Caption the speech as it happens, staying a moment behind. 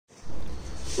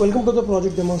Welcome to the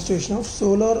project demonstration of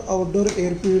solar outdoor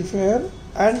air purifier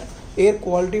and air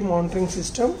quality monitoring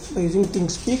system by using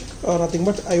Thingspeak or nothing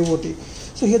but IoT.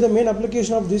 So here the main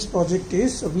application of this project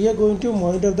is we are going to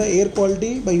monitor the air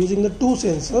quality by using the two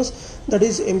sensors, that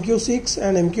is MQ6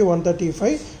 and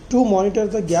MQ135, to monitor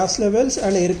the gas levels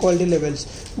and air quality levels.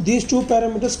 These two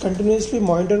parameters continuously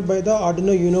monitored by the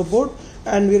Arduino Uno board,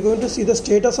 and we are going to see the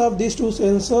status of these two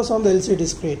sensors on the LCD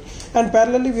screen. And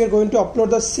parallelly we are going to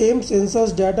upload the same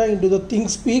sensors data into the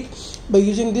Thingspeak by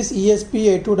using this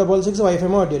ESP8266 Wi-Fi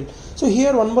module. So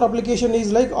here one more application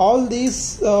is like all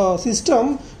these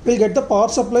system will get the power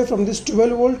supply from this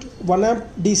 12 volt 1 amp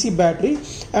DC battery,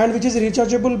 and which is a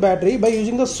rechargeable battery. By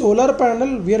using the solar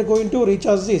panel we are going to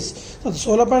recharge this. So the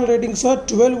solar panel ratings are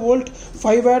 12 volt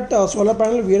 5 watt solar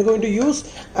panel we are going to use,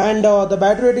 and the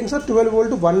battery ratings are 12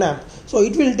 volt 1 amp. So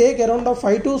it will take around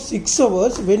 5 to 6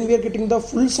 hours when we are getting the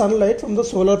full sunlight from the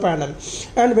solar panel,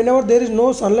 and whenever there is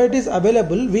no sunlight is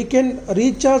available, we can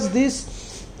recharge this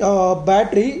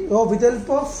battery with the help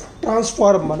of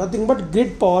transformer, nothing but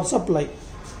grid power supply.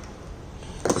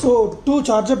 So to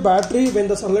charge a battery when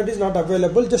the sunlight is not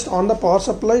available, just on the power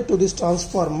supply to this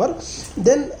transformer,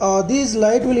 then this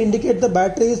light will indicate the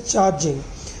battery is charging.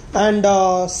 And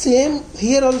same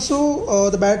here also,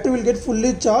 the battery will get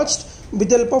fully charged with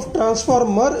the help of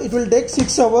transformer. It will take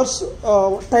 6 hours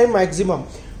time maximum.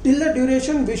 Till the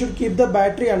duration we should keep the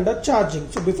battery under charging.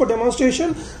 So before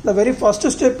demonstration, the very first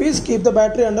step is keep the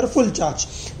battery under full charge.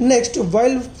 Next,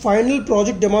 while final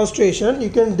project demonstration, you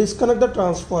can disconnect the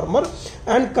transformer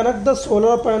and connect the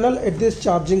solar panel at this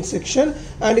charging section,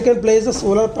 and you can place the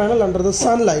solar panel under the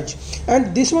sunlight.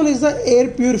 And this one is the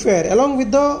air purifier. Along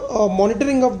with the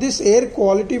monitoring of this air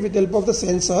quality with the help of the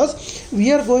sensors,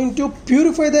 we are going to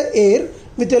purify the air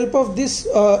with the help of this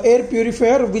air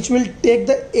purifier, which will take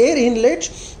the air inlet,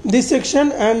 this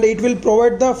section, and it will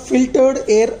provide the filtered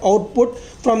air output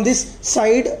from this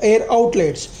side air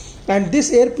outlets. And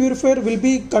this air purifier will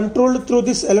be controlled through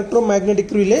this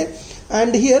electromagnetic relay.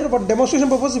 And here for demonstration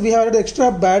purpose we have an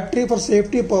extra battery for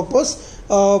safety purpose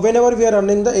whenever we are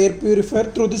running the air purifier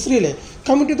through this relay.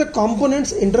 Coming to the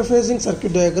components interfacing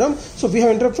circuit diagram, so we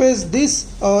have interfaced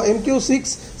this MQ6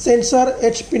 sensor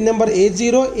H pin number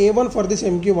A0, A1 for this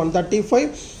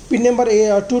MQ135, pin number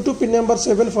A2 to pin number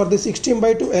 7 for the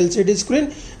 16:2 LCD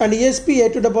screen, and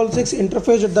ESP8266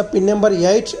 interface at the pin number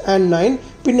 8 and 9,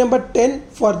 pin number 10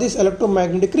 for this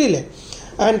electromagnetic relay.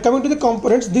 And coming to the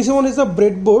components, this one is the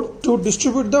breadboard to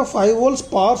distribute the 5 volts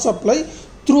power supply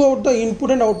throughout the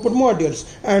input and output modules,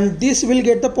 and this will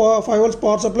get the 5 volts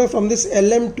power supply from this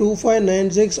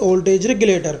LM2596 voltage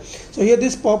regulator. So here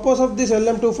this purpose of this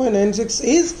LM2596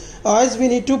 is as we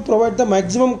need to provide the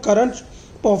maximum current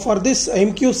for this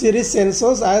MQ series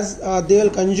sensors, as they will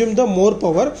consume the more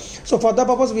power. So for the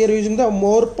purpose we are using the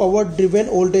more power driven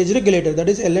voltage regulator, that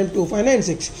is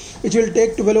LM2596, which will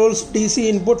take 12 volts DC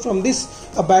input from this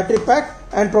battery pack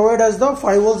and provide us the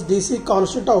 5 volts DC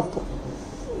constant output.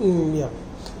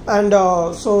 And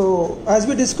so as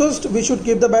we discussed, we should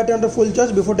keep the battery under full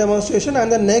charge before demonstration,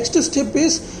 and the next step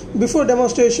is before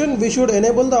demonstration we should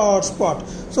enable the hotspot.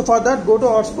 So for that, go to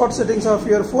hotspot settings of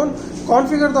your phone,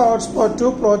 configure the hotspot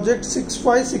to project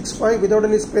 6565 without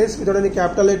any space, without any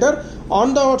capital letter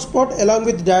on the hotspot along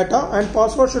with data, and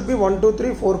password should be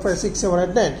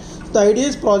 123456789. The ID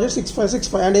is project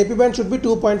 6565 and AP band should be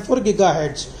 2.4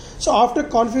 gigahertz. So after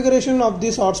configuration of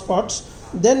these hotspots,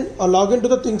 then log into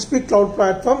the Thingspeak cloud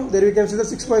platform. There we can see the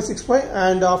 6565,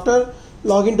 and after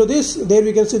login to this, there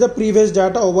we can see the previous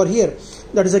data over here,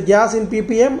 that is a gas in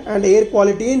ppm and air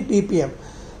quality in ppm.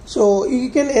 So you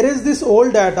can erase this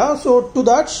old data. So to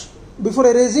that, before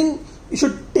erasing, you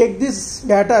should take this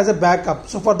data as a backup.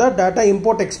 So for that, data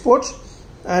import export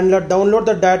and download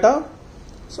the data.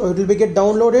 So it will be get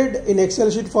downloaded in Excel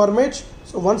sheet format.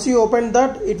 So once you open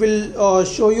that, it will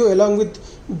show you along with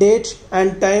date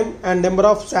and time and number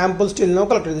of samples till now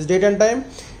collected. This date and time,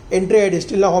 entry ID,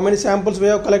 still now how many samples we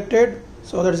have collected.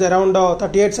 So that is around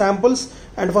 38 samples,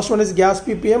 and first one is gas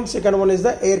ppm, second one is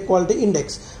the air quality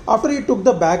index. After you took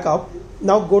the backup,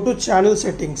 now go to channel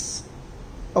settings.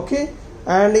 Okay,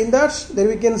 and in that there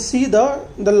we can see the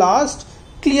last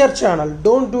clear channel.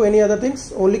 Don't do any other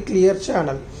things, only clear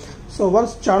channel. So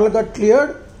once channel got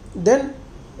cleared, then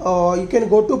you can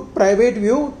go to private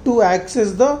view to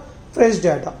access the fresh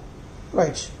data,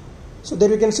 right? So there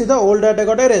we can see the old data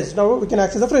got erased. Now we can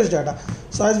access the fresh data.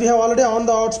 So as we have already on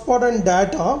the hotspot and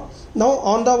data, now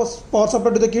on the power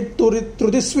supply to the kit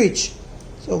through this switch.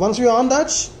 So once we on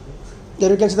that,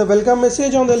 there you can see the welcome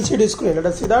message on the LCD screen. Let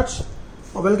us see that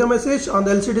a welcome message on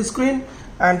the LCD screen,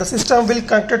 and the system will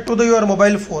connect it to your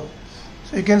mobile phone.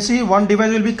 So you can see one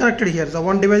device will be connected here. The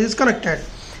one device is connected.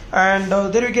 and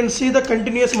there we can see the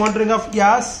continuous monitoring of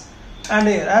gas and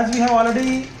air. As we have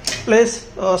already placed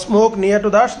smoke near to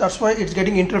that, that's why it's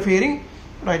getting interfering.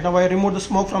 Right now I remove the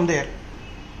smoke from there.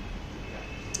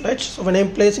 Right, so when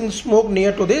I'm placing the smoke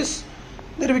near to this,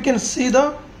 there we can see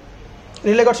the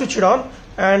relay got switched on,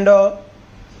 and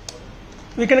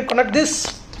we can connect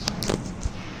this.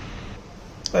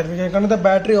 Right, we can connect the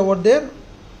battery over there,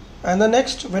 and the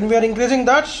next, when we are increasing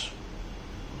that,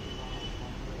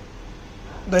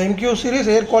 the MQ series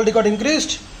air quality got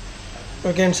increased.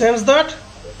 We can sense that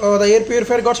the air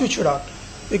purifier got switched on.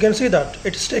 You can see that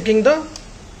it's taking the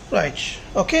right.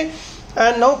 Okay,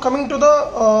 and now coming to the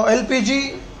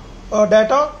LPG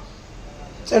data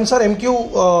sensor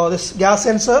MQ, this gas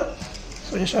sensor.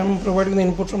 So just I'm providing the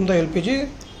input from the LPG.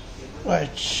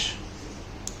 Right.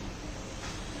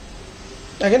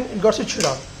 Again, it got switched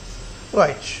on.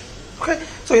 Right. Okay.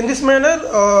 So in this manner,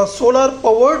 solar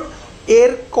powered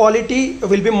air quality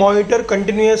will be monitored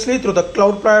continuously through the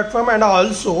cloud platform, and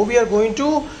also we are going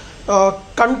to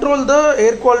control the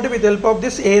air quality with the help of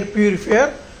this air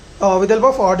purifier with the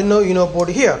help of Arduino Uno board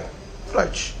here.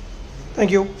 Right.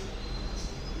 Thank you.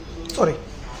 Sorry.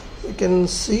 You can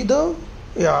see the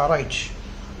right.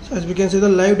 So as we can see, the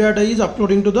live data is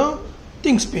uploading to the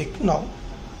Thingspeak now.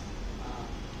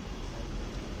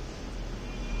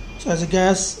 So as the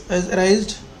gas is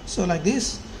raised, so like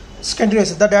this, it's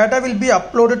continuous. The data will be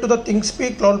uploaded to the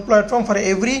Thingspeak cloud platform for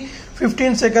every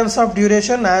 15 seconds of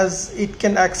duration, as it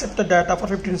can accept the data for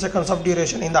 15 seconds of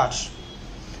duration in that.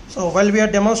 So while we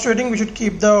are demonstrating, we should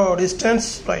keep the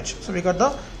distance. Right. So we got the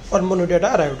 1 minute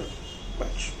data arrived.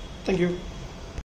 Right. Thank you.